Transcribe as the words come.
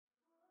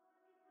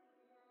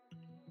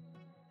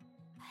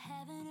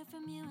haven't heard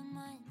from you in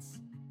months.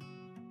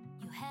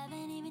 You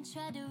haven't even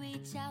tried to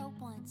reach out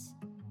once.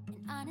 And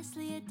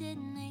honestly, I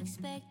didn't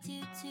expect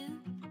you to.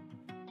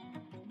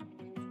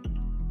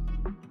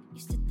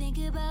 Used to think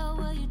about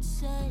what you'd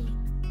say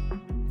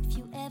if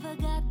you ever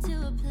got to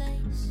a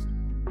place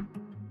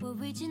where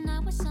reaching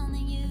out was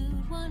something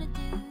you'd wanna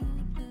do.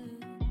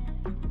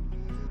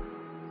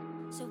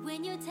 So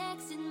when you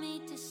texted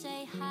me to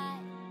say hi,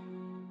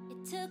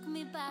 it took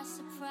me by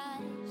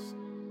surprise.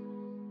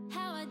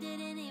 How I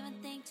didn't even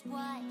think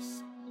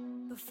twice.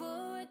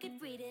 Before I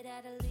could read it,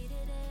 I deleted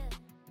it.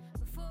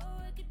 Before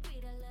I could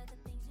read all of the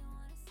things you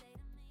wanna say to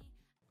me.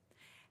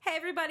 Hey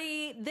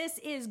everybody, this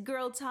is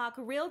Girl Talk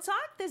Real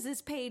Talk. This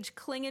is Paige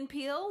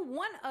Klingenpeel,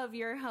 one of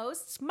your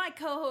hosts. My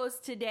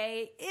co-host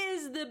today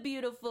is the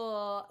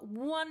beautiful,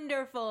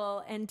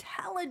 wonderful,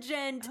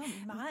 intelligent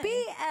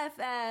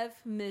BFF,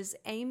 Ms.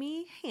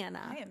 Amy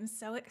Hanna. I am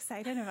so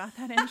excited about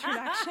that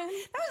introduction.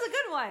 That was a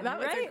good one, That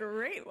was right? a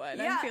great one.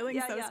 Yeah, I'm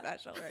feeling so yeah.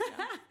 special right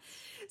now.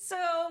 So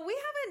we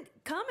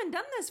haven't come and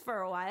done this for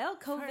a while.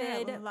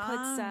 COVID For a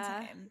long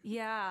time.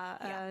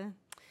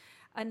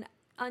 An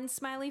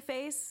unsmiley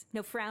face,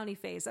 no, frowny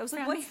face. I was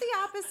like, what's the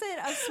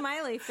opposite of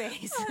smiley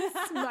face?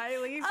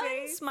 Smiley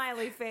face.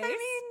 Unsmiley face. I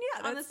mean,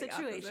 yeah, on the that's the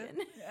situation.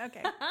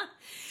 Okay.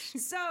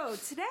 So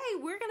today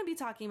we're going to be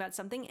talking about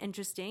something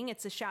interesting.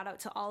 It's a shout out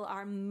to all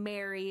our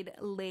married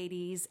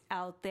ladies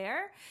out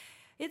there.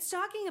 It's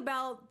talking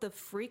about the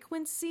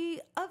frequency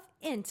of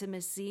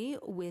intimacy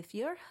with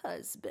your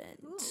husband.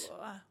 Ooh,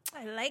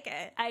 I like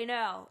it. I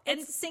know.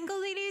 And single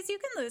ladies, you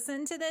can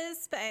listen to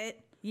this, but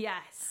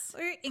Yes.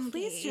 we're engaged.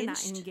 Please do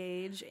not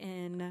engage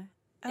in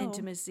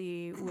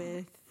intimacy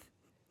with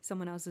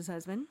someone else's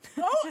husband.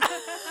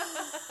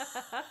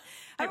 I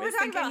We're was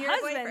talking thinking about your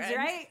husbands, boyfriend.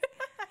 right?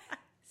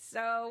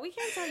 So we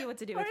can't tell you what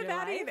to do with Or your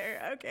that life.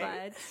 either. Okay.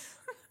 But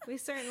we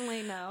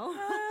certainly know.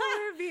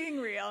 We're being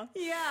real.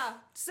 Yeah.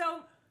 So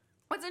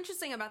what's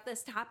interesting about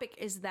this topic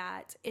is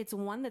that it's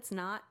one that's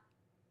not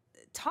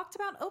talked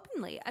about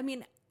openly. I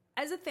mean,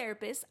 as a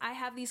therapist, I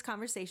have these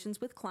conversations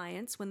with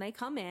clients when they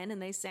come in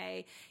and they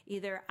say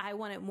either I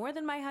want it more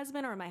than my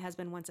husband or my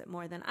husband wants it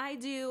more than I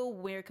do.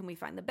 Where can we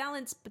find the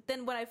balance? But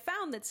then what I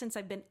found that since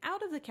I've been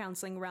out of the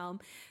counseling realm,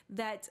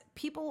 that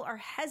people are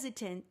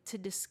hesitant to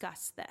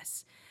discuss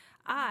this.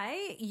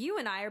 You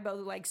and I are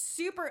both like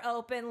super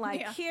open,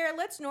 like here,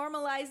 let's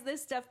normalize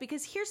this stuff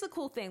because here's the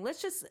cool thing.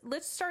 Let's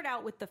start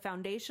out with the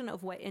foundation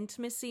of what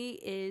intimacy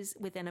is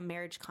within a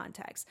marriage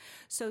context.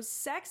 So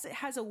sex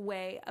has a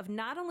way of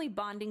not only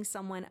bonding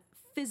someone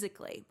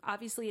physically,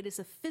 obviously it is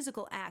a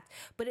physical act,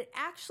 but it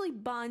actually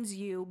bonds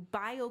you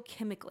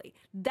biochemically.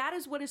 That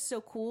is what is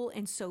so cool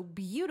and so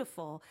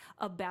beautiful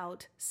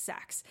about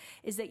sex,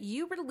 is that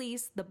you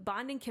release the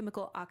bonding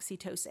chemical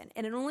oxytocin,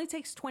 and it only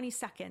takes 20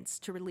 seconds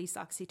to release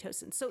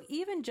oxytocin. So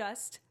even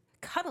just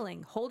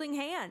cuddling, holding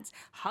hands,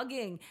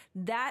 hugging,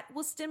 that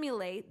will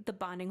stimulate the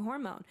bonding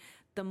hormone.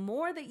 The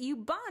more that you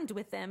bond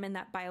with them in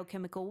that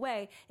biochemical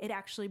way, it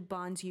actually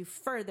bonds you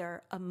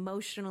further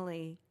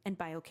emotionally and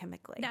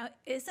biochemically. Now,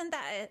 isn't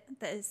that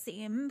the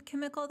same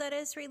chemical that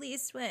is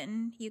released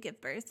when you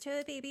give birth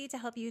to a baby to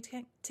help you to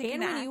and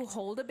connect? when you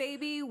hold a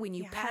baby, when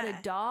you pet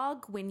a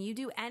dog, when you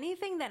do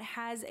anything that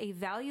has a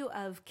value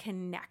of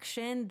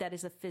connection, that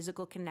is a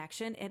physical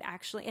connection, it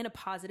actually, in a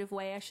positive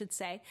way, I should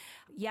say,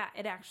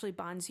 it actually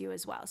bonds you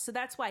as well. So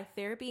that's why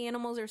therapy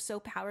animals are so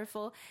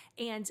powerful,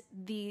 and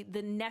the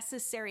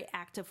necessary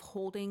act of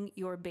holding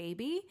your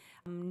baby,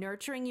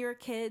 nurturing your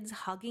kids,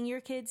 hugging your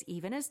kids,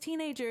 even as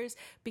teenagers,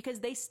 because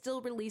they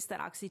still release that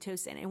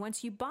oxytocin. And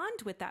once you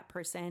bond with that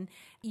person,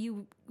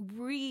 you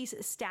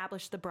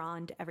re-establish the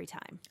bond every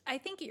time. I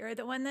think you're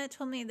the one that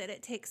told me that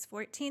it takes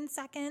 14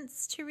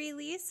 seconds to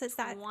release. Is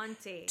that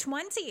 20?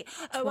 20.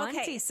 Oh, 20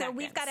 okay. So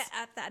we've seconds. got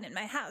to up that in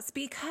my house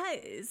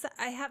because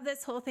I have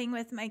this whole thing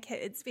with my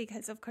kids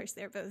because, of course,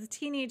 they're both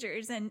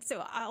teenagers. And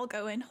so I'll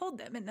go and hold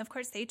them. And, of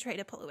course, they try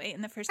to pull away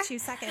in the first 2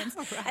 seconds.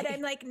 Right. And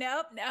I'm like,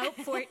 nope,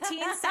 14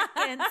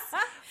 seconds.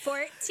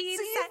 14 So you've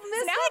seconds.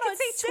 missed Now out I can on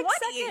say 6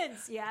 20.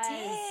 seconds. Yes.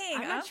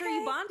 Dang, I'm not sure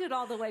you okay. bonded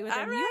all the way with All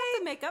them. You have right.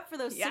 to make up for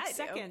those 6 I do.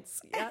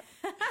 seconds. Yep.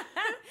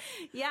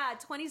 Yeah,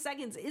 20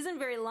 seconds isn't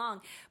very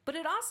long. But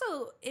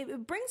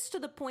it brings to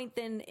the point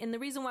then, and the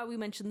reason why we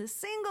mentioned the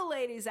single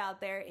ladies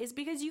out there is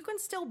because you can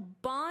still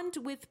bond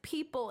with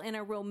people in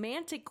a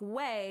romantic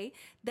way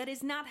that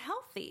is not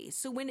healthy.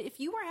 So if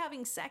you are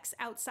having sex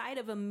outside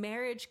of a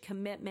marriage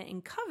commitment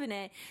and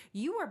covenant,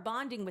 you are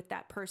bonding with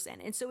that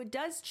person. And so it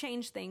does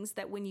change things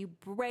that when you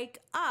break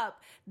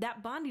up,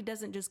 that bonding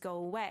doesn't just go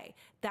away.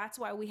 That's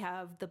why we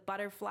have the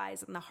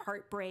butterflies and the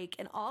heartbreak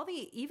and all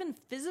the even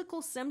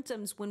physical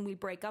symptoms when we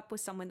break up with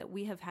someone that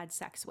we have had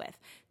sex with,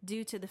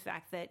 due to the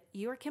fact that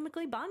you are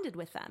chemically bonded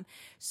with them.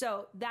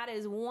 So that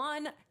is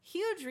one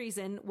huge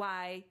reason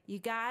why you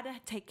gotta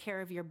take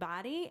care of your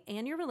body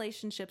and your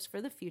relationships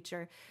for the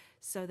future,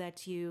 so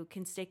that you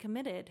can stay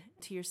committed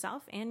to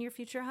yourself and your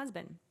future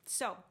husband.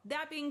 So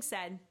that being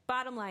said,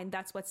 bottom line,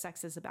 that's what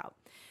sex is about.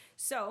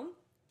 So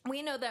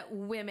we know that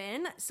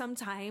women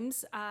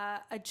sometimes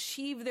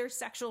achieve their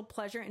sexual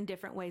pleasure in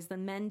different ways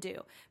than men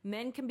do.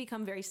 Men can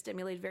become very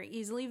stimulated very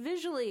easily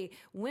visually.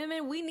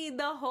 Women, we need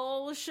the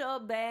whole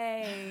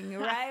shebang,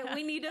 right?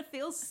 We need to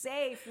feel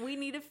safe. We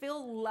need to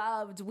feel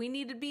loved. We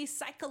need to be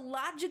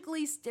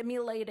psychologically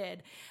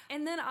stimulated.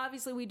 And then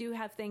obviously we do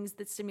have things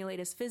that stimulate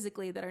us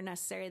physically that are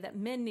necessary that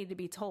men need to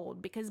be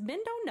told, because men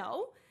don't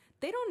know.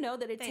 They don't know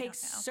that it takes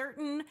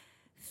certain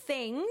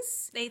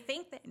things. They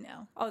think they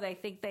know. Oh, they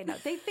think they know.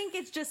 They think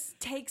it just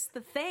takes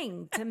the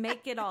thing to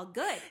make it all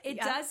good. It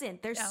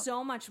doesn't. There's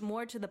so much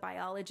more to the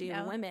biology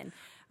of women.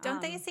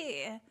 Don't they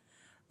say,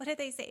 what did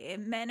they say?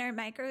 Men are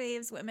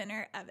microwaves, women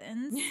are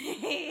ovens.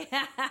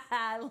 Yeah,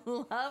 I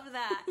love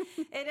that.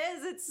 It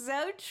is. It's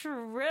so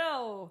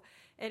true.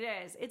 It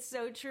is. It's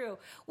so true.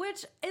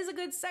 Which is a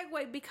good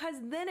segue, because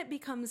then it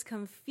becomes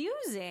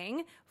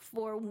confusing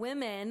for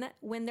women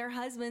when their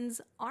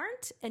husbands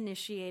aren't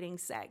initiating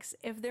sex.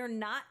 If they're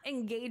not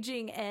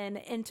engaging in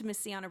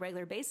intimacy on a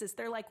regular basis,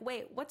 they're like,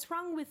 wait, what's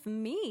wrong with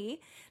me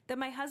that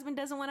my husband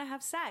doesn't want to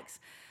have sex?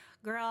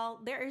 Girl,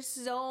 there are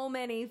so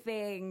many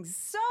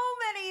things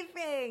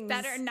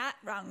that are not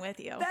wrong with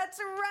you. That's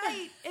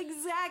right.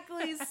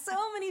 Exactly.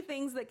 So many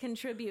things that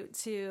contribute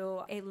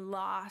to a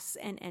loss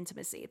in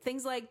intimacy.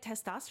 Things like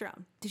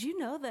testosterone. Did you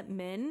know that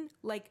men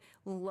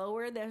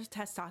lower their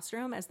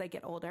testosterone as they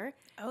get older?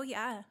 Oh,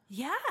 yeah.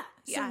 Yeah.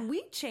 So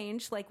we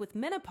change, with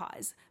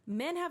menopause.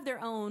 Men have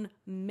their own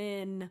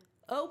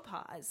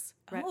menopause.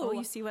 Right? Oh,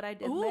 you see what I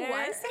did there?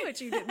 I see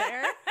what you did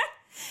there.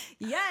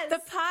 Yes. The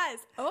pause.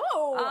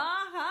 Oh.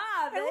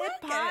 It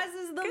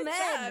pauses the Good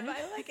men. job.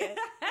 I like it.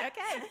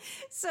 Okay.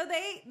 So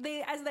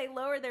they as they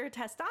lower their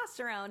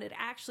testosterone, it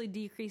actually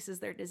decreases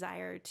their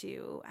desire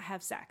to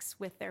have sex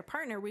with their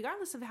partner,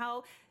 regardless of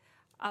how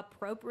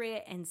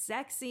appropriate and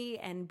sexy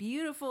and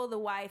beautiful the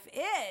wife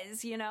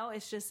is.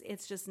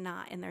 It's just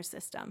not in their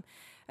system.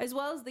 As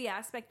well as the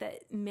aspect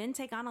that men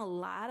take on a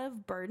lot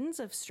of burdens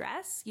of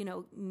stress,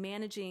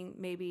 managing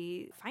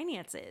maybe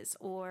finances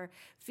or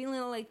feeling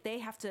like they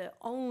have to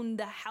own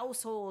the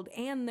household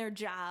and their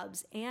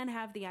jobs and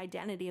have the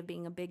identity of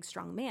being a big,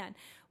 strong man.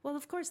 Well,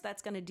 of course,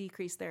 that's going to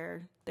decrease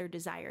their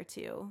desire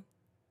to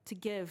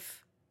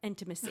give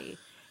intimacy.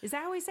 Is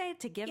that how we say it?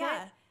 To give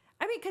it?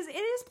 I mean, because it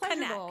is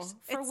pleasurable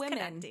for women.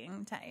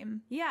 Connecting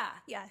time. Yeah.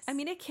 Yes. I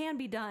mean, it can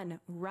be done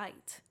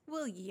right.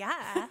 Well,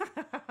 yeah.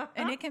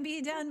 And it can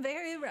be done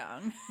very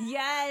wrong.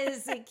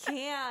 Yes, it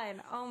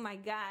can. Oh my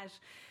gosh.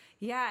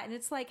 Yeah. And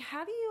it's like,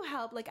 how do you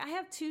help? I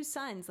have 2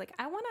 sons.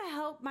 I want to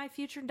help my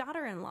future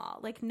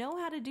daughter-in-law, know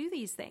how to do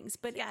these things.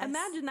 But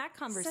imagine that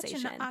conversation.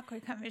 Such an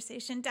awkward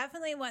conversation.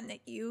 Definitely one that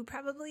you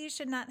probably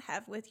should not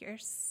have with your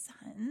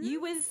son. You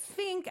would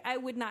think I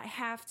would not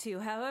have to.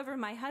 However,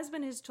 my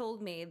husband has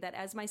told me that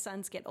as my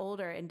sons get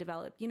older and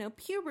develop,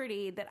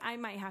 puberty, that I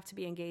might have to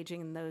be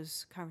engaging in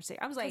those conversations.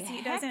 I was like,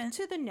 heck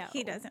to the no.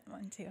 He doesn't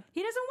want to.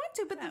 He doesn't want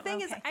to. But the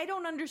thing is, I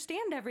don't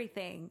understand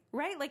everything,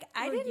 right?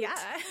 I didn't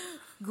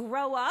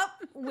grow up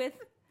with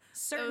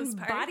certain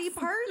body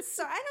parts,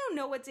 so I don't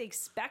know what to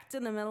expect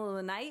in the middle of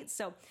the night.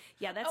 So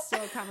yeah, that's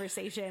still a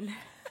conversation.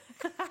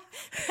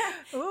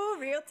 Ooh,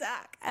 real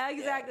talk.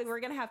 Exactly. Yes. We're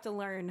going to have to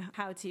learn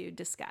how to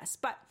discuss.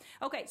 But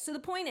okay, so the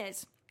point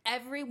is,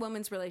 every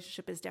woman's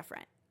relationship is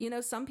different.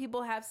 Some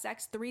people have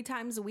sex 3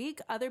 times a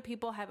week. Other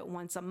people have it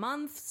once a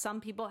month. Some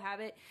people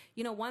have it,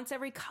 once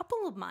every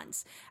couple of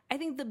months. I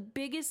think the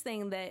biggest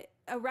thing that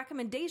a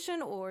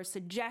recommendation or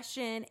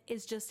suggestion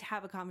is just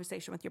have a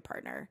conversation with your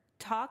partner.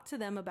 Talk to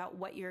them about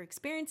what you're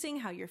experiencing,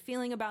 how you're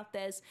feeling about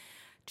this.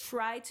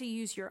 Try to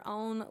use your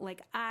own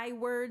I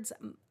words.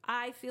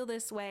 I feel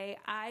this way.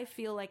 I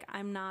feel like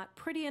I'm not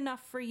pretty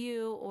enough for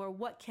you, or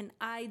what can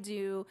I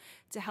do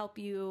to help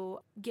you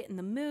get in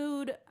the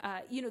mood?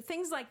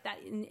 Things like that,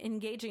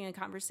 engaging in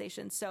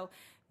conversation. So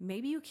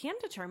maybe you can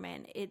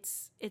determine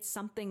it's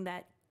something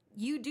that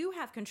you do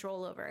have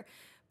control over.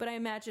 But I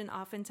imagine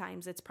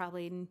oftentimes it's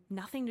probably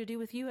nothing to do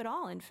with you at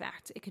all. In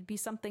fact, it could be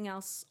something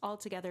else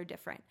altogether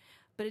different.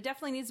 But it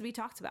definitely needs to be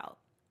talked about.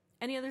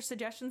 Any other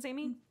suggestions,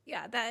 Amy?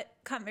 Yeah, that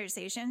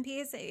conversation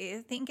piece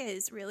I think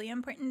is really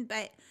important,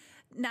 but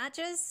not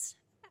just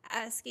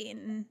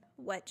asking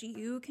what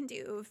you can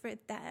do for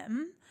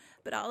them,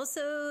 but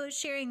also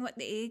sharing what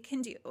they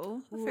can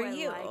do for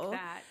you. I like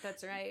that.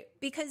 That's right.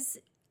 Because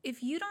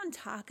if you don't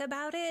talk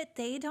about it,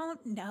 they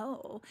don't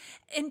know.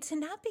 And to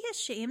not be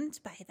ashamed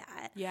by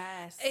that.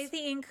 Yes. I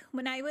think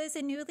when I was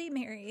a newly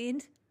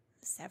married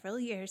several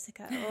years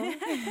ago,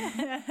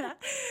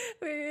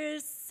 we're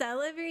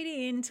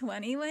celebrating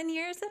 21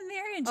 years of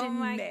marriage in May. Oh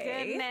my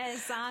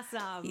goodness,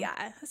 awesome.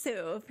 Yeah,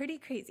 so pretty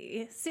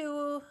crazy.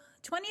 So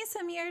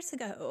 20-some years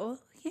ago,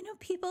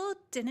 people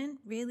didn't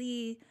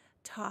really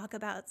talk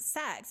about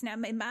sex. Now,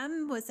 my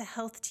mom was a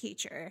health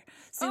teacher,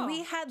 so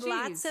we had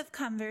lots of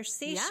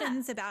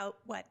conversations about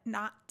what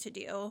not to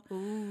do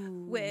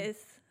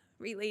with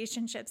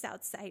relationships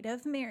outside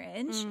of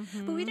marriage.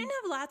 Mm-hmm. But we didn't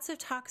have lots of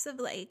talks of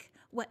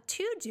what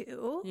to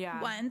do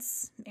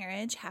once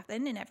marriage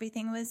happened and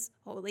everything was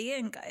holy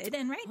and good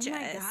and righteous. Oh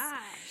my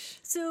gosh.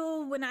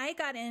 So when I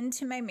got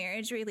into my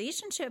marriage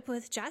relationship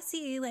with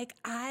Jesse, like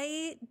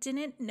I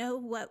didn't know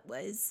what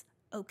was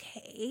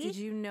okay. Did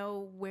you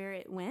know where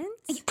it went?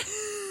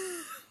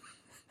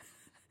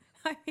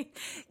 I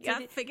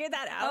mean, figure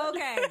that out.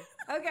 Okay.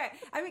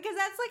 I mean, because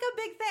that's like a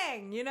big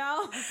thing, you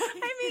know?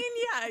 I mean,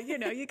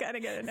 yeah, you gotta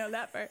know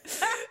that part.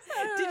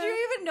 Did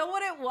you even know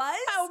what it was?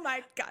 Oh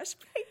my gosh,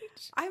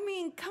 Paige. I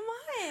mean, come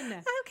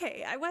on.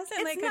 Okay, I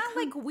wasn't it's not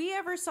like we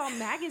ever saw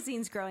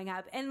magazines growing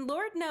up. And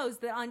Lord knows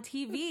that on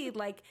TV,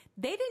 like,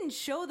 they didn't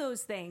show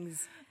those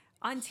things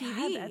on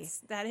TV. Yeah,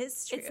 that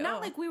is true. It's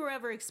not like we were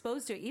ever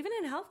exposed to it. Even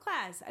in health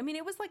class. I mean,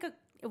 it was like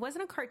it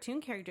wasn't a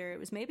cartoon character. It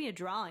was maybe a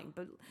drawing,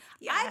 but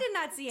I did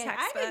not see it.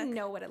 I didn't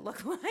know what it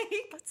looked like.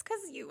 That's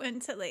because you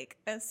went to like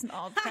a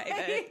small private.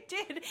 I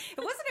did. It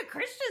wasn't a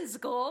Christian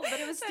school, but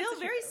it was still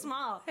very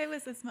small. It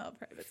was a small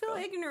private school.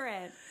 I feel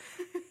ignorant.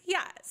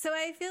 Yeah. So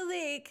I feel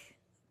like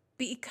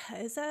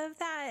because of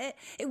that,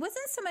 it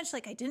wasn't so much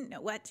like I didn't know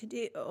what to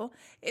do.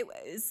 It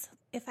was,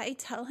 if I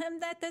tell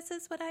him that this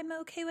is what I'm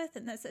okay with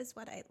and this is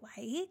what I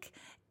like,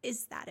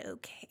 is that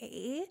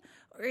okay?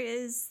 Or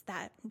is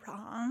that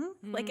wrong?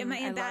 Like, am I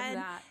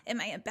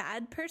a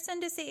bad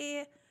person to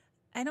say,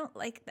 I don't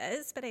like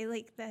this, but I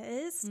like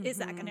this? Is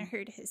that going to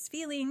hurt his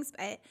feelings?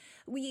 But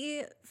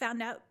we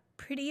found out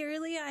pretty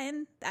early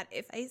on that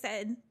if I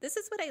said, this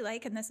is what I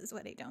like and this is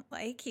what I don't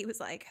like, he was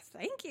like,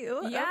 thank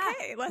you. Yeah,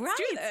 okay, let's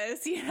do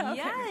this. You know,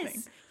 yes. Kind of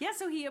thing. Yeah,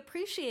 so he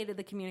appreciated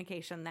the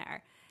communication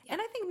there. Yeah.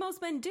 And I think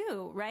most men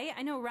do, right?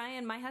 I know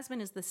Ryan, my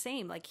husband, is the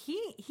same. Like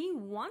he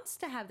wants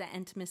to have that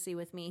intimacy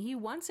with me. He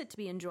wants it to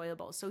be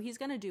enjoyable. So he's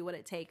going to do what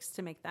it takes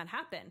to make that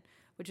happen,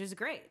 which is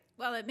great.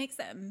 Well, it makes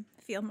them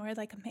feel more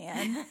like a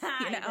man,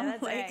 you know,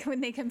 that's like right.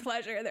 when they can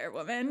pleasure their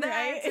woman,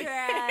 That's right?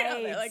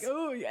 right. They're like,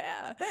 oh,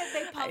 yeah.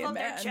 They puff up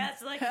their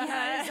chest like,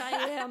 yes,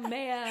 I am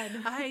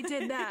man. I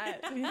did that.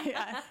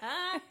 Yeah.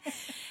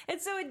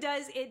 And so it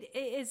does.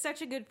 It's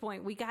such a good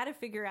point. We got to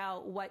figure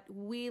out what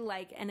we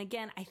like. And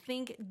again, I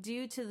think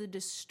due to the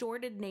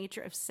distorted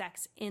nature of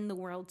sex in the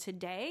world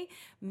today,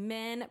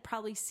 men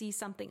probably see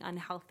something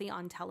unhealthy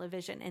on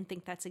television and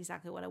think that's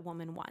exactly what a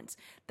woman wants.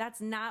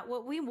 That's not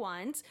what we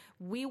want.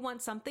 We want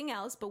something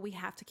else, but we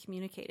have to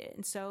communicate it.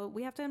 And so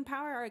we have to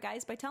empower our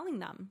guys by telling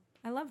them.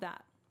 I love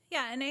that.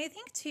 Yeah. And I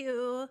think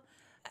too,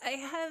 I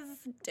have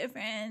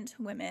different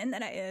women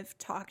that I have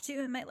talked to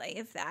in my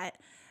life that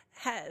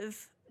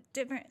have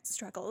different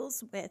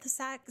struggles with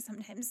sex.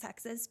 Sometimes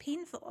sex is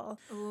painful.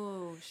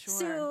 Oh, sure.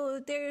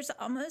 So there's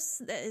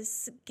almost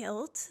this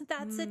guilt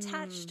that's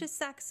attached to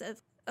sex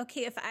of,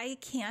 okay, if I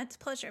can't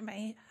pleasure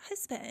my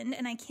husband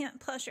and I can't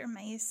pleasure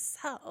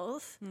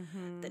myself,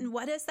 then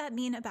what does that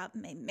mean about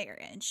my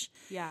marriage?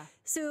 Yeah.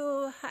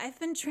 So I've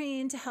been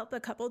trained to help a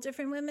couple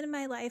different women in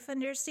my life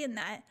understand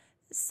that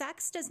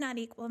sex does not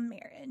equal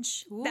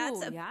marriage. Ooh,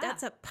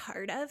 that's a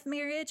part of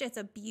marriage. It's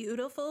a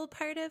beautiful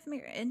part of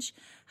marriage.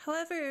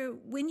 However,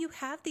 when you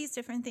have these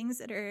different things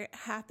that are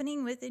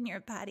happening within your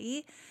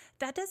body,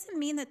 that doesn't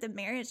mean that the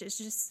marriage is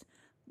just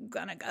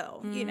gonna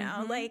go, you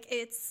know, like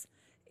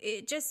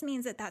it just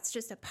means that that's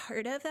just a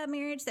part of that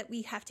marriage that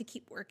we have to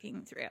keep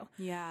working through.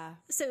 Yeah.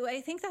 So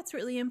I think that's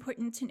really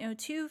important to know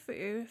too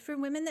for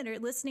women that are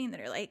listening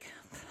that are like,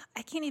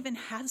 I can't even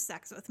have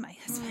sex with my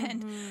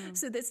husband.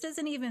 So this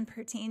doesn't even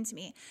pertain to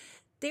me.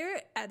 There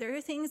are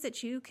other things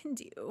that you can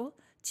do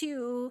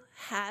to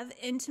have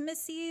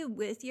intimacy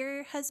with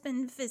your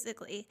husband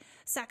physically.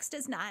 Sex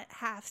does not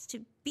have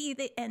to be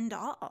the end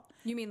all.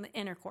 You mean the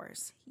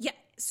intercourse? Yeah.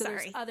 So sorry.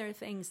 there's other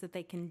things that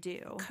they can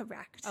do.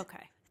 Correct.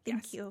 Okay.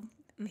 Thank you,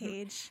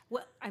 Paige.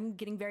 Well, I'm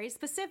getting very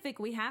specific.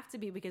 We have to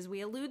be because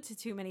we allude to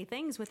too many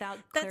things without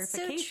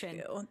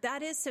clarification. So true.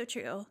 That is so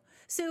true.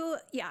 So,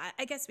 yeah,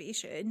 I guess we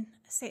should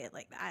say it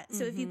like that.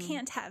 So if you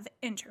can't have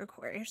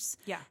intercourse,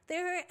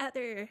 there are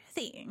other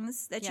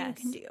things that you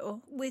can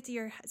do with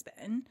your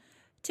husband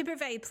to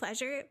provide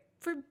pleasure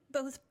for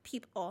both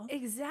people.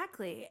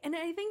 Exactly. And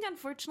I think,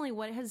 unfortunately,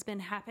 what has been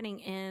happening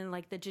in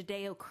like the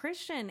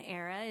Judeo-Christian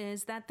era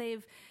is that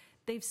they've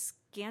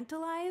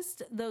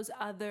scandalized those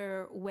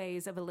other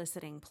ways of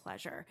eliciting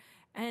pleasure.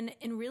 And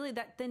really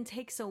that then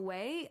takes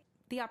away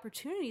the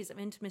opportunities of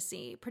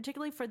intimacy,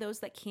 particularly for those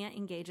that can't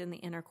engage in the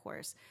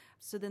intercourse.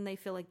 So then they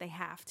feel like they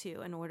have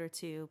to in order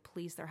to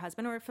please their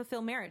husband or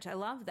fulfill marriage. I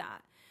love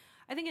that.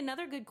 I think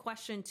another good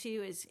question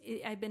too is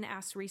I've been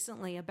asked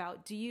recently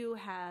about, do you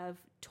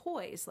have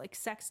toys like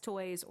sex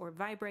toys or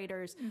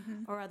vibrators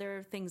or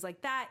other things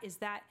like that? Is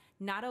that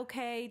not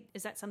okay?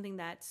 Is that something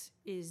that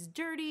is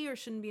dirty or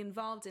shouldn't be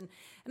involved in?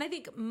 And I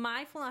think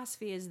my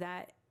philosophy is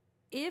that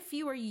if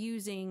you are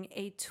using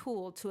a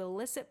tool to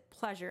elicit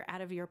pleasure out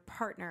of your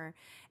partner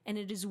and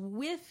it is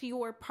with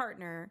your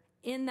partner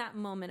in that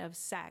moment of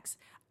sex,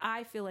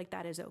 I feel like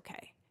that is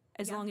okay.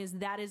 As long as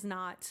that is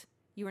not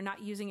You are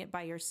not using it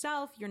by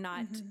yourself. You're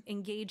not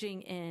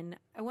engaging in,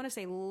 I want to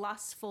say,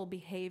 lustful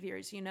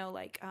behaviors,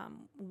 like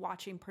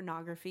watching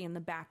pornography in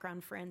the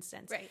background, for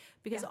instance. Right.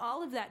 Because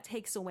all of that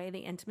takes away the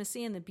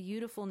intimacy and the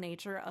beautiful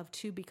nature of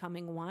two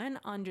becoming one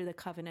under the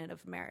covenant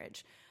of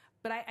marriage.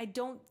 But I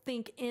don't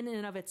think in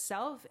and of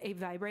itself, a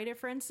vibrator,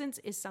 for instance,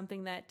 is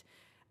something that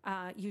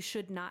you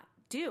should not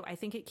do. I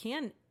think it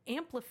can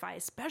amplify,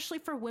 especially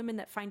for women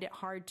that find it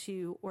hard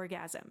to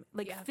orgasm.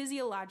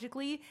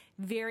 Physiologically,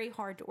 very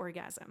hard to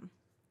orgasm.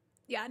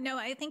 Yeah, no,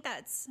 I think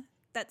that's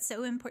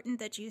so important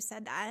that you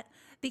said that,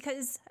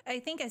 because I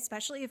think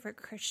especially for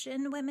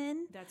Christian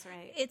women, that's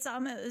right. It's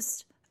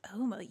almost,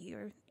 oh, well,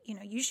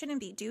 you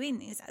shouldn't be doing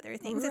these other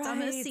things. Right. It's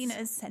almost seen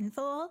as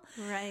sinful.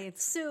 Right.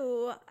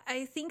 So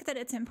I think that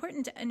it's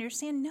important to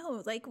understand,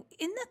 no, like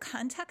in the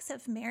context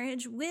of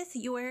marriage with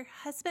your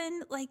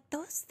husband, like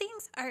those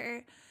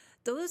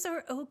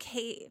are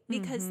okay,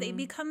 because they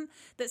become,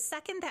 the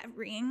second that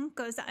ring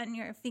goes on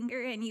your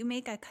finger and you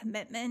make a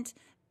commitment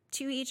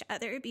to each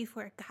other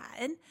before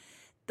God,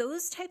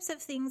 those types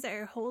of things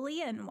are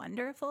holy and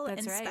wonderful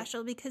and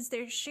special because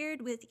they're shared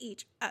with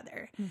each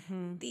other.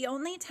 The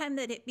only time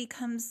that it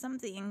becomes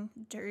something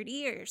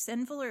dirty or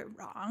sinful or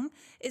wrong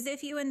is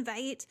if you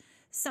invite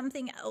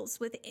something else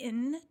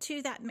within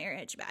to that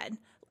marriage bed,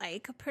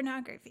 like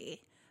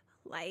pornography,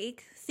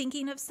 like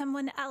thinking of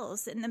someone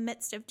else in the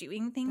midst of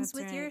doing things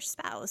with your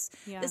spouse.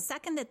 Yeah. The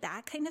second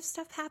that kind of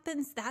stuff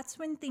happens, that's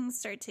when things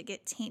start to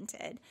get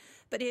tainted.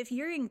 But if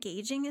you're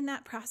engaging in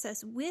that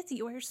process with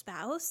your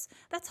spouse,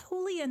 that's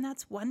holy and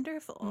that's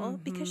wonderful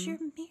because you're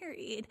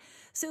married.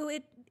 So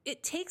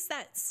it takes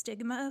that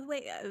stigma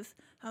away of,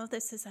 oh,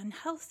 this is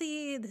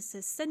unhealthy, this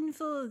is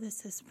sinful,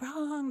 this is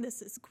wrong,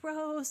 this is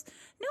gross.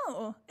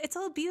 No, it's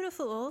all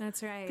beautiful.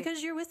 That's right.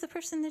 Because you're with the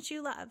person that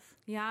you love.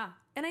 Yeah.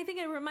 And I think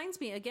it reminds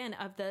me again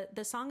of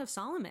the Song of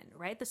Solomon,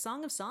 right? The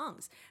Song of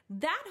Songs.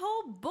 That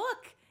whole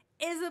book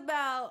is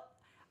about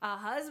a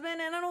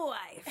husband and a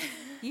wife.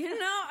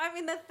 I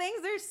mean, the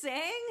things they're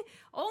saying,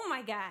 oh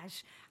my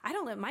gosh. I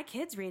don't let my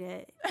kids read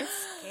it. It's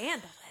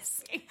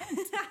scandalous.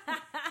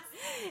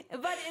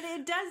 But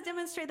it does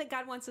demonstrate that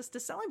God wants us to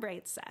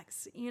celebrate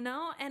sex,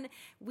 and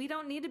we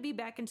don't need to be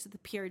back into the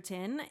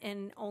Puritan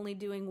and only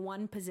doing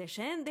one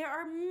position. There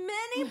are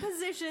many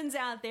positions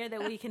out there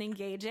that we can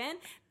engage in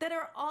that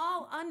are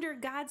all under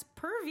God's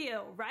purview,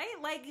 right?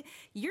 Like,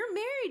 you're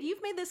married,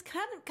 you've made this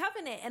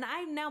covenant, and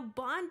I'm now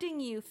bonding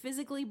you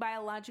physically,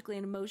 biologically,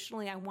 and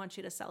emotionally. I want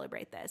you to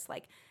celebrate this.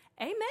 Like,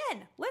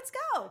 amen. Let's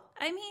go.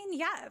 I mean,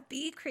 yeah,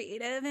 be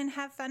creative and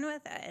have fun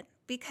with it,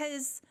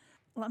 because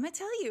let me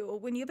tell you,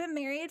 when you've been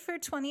married for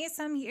 20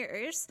 some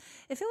years,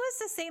 if it was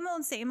the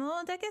same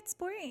old, that gets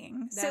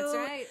boring. That's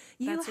right.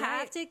 You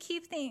have to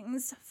keep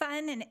things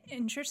fun and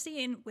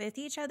interesting with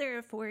each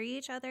other, for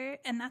each other,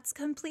 and that's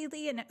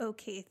completely an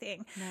okay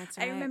thing. That's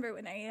right. I remember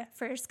when I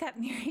first got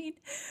married,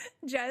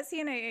 Jesse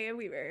and I,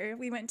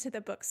 we went to the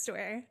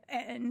bookstore,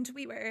 and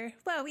we were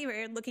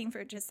looking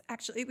for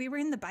we were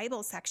in the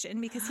Bible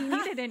section because he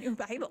needed a new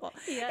Bible.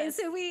 Yes. And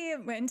so we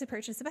went to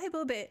purchase a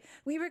Bible, but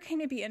we were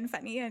kind of being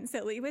funny and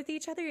silly with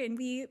each other, and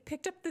we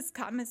picked up this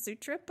Kama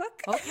Sutra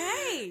book.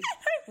 Okay.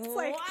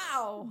 Like,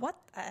 wow. What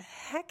the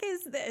heck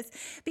is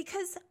this?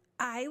 Because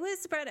I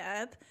was brought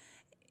up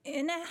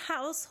in a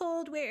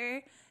household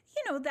where,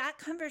 that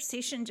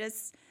conversation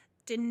just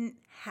didn't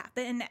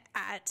happen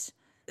at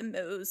the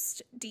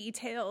most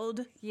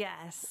detailed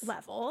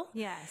level.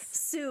 Yes.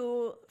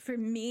 So for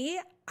me,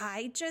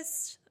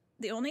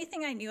 the only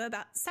thing I knew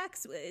about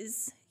sex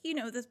was,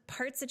 the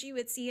parts that you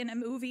would see in a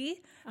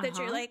movie that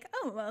you're like,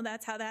 oh, well,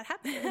 that's how that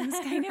happens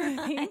kind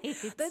of thing.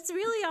 Right. That's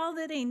really all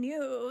that I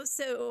knew.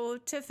 So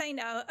to find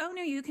out, oh,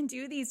 no, you can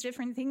do these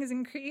different things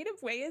in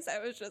creative ways, I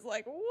was just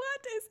like, what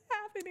is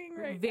happening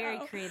right now? Very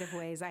creative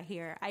ways, I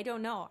hear. I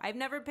don't know. I've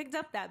never picked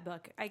up that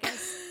book. I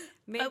guess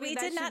maybe we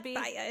that did not be...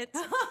 buy it.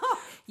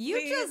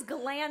 We just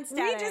glanced at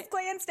it. We just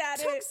glanced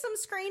at it. Took some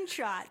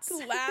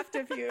screenshots. Laughed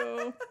a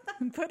few.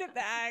 Put it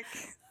back.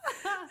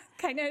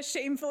 Kind of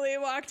shamefully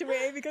walked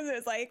away because it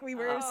was like we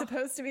were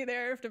supposed to be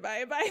there to buy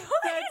a Bible.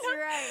 That's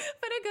right.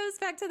 But it goes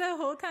back to the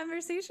whole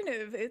conversation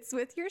of it's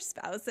with your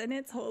spouse and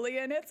it's holy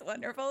and it's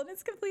wonderful and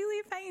it's completely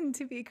fine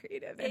to be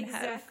creative and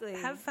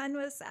have fun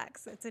with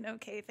sex. It's an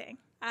okay thing.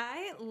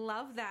 I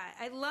love that.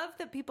 I love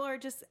that people are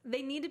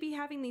they need to be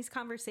having these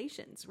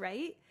conversations,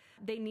 right?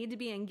 They need to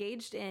be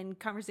engaged in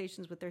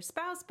conversations with their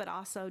spouse, but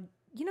also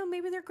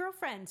maybe their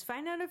girlfriends.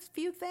 Find out a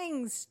few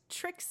things,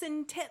 tricks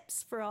and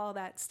tips for all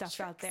that stuff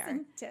out there.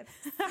 And tips.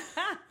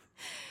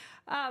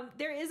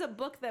 There is a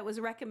book that was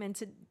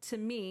recommended to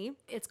me.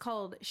 It's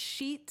called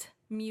Sheet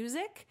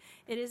Music.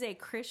 It is a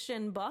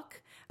Christian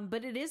book,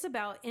 but it is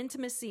about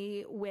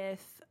intimacy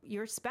with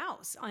your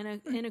spouse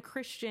in a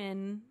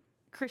Christian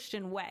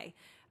way.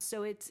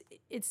 So it's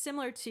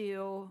similar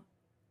to,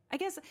 I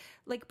guess,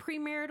 like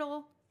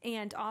premarital.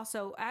 And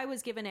also, I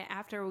was given it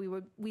after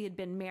we had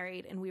been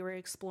married and we were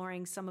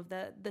exploring some of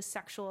the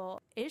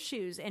sexual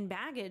issues and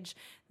baggage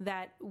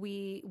that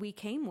we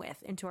came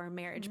with into our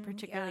marriage,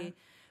 particularly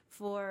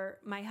for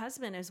my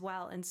husband as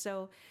well. And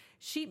so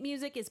Sheet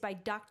Music is by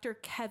Dr.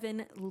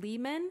 Kevin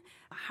Leman.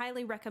 I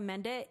highly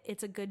recommend it.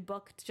 It's a good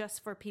book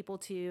just for people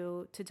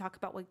to talk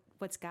about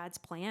what's God's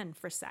plan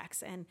for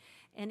sex and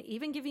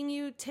even giving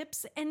you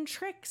tips and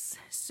tricks.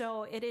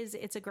 So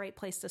it's a great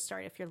place to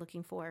start if you're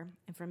looking for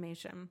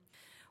information.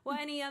 Well,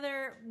 any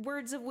other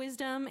words of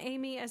wisdom,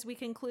 Amy, as we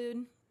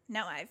conclude?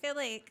 No, I feel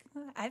like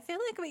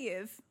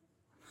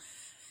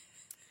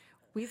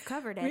we've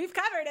covered it. We've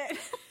covered it.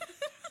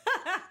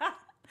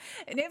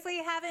 And if we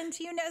haven't,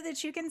 you know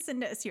that you can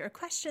send us your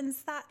questions,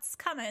 thoughts,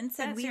 comments,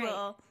 and we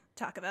will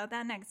talk about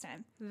that next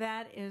time.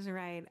 That is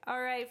right.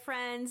 All right,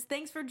 friends.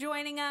 Thanks for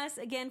joining us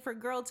again for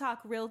Girl Talk,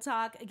 Real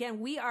Talk. Again,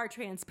 we are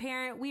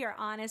transparent. We are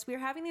honest. We are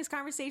having these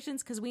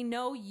conversations because we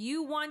know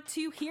you want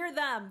to hear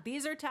them.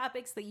 These are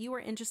topics that you are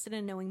interested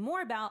in knowing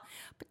more about,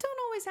 but don't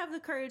always have the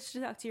courage to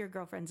talk to your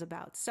girlfriends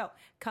about. So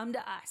come to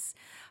us.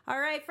 All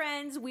right,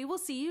 friends. We will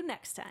see you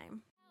next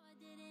time. I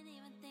didn't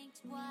even think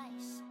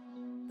twice.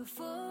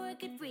 Before I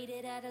could read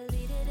it, I'd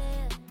lead it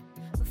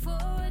in. Before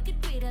I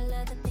could read all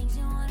of the things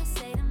you want.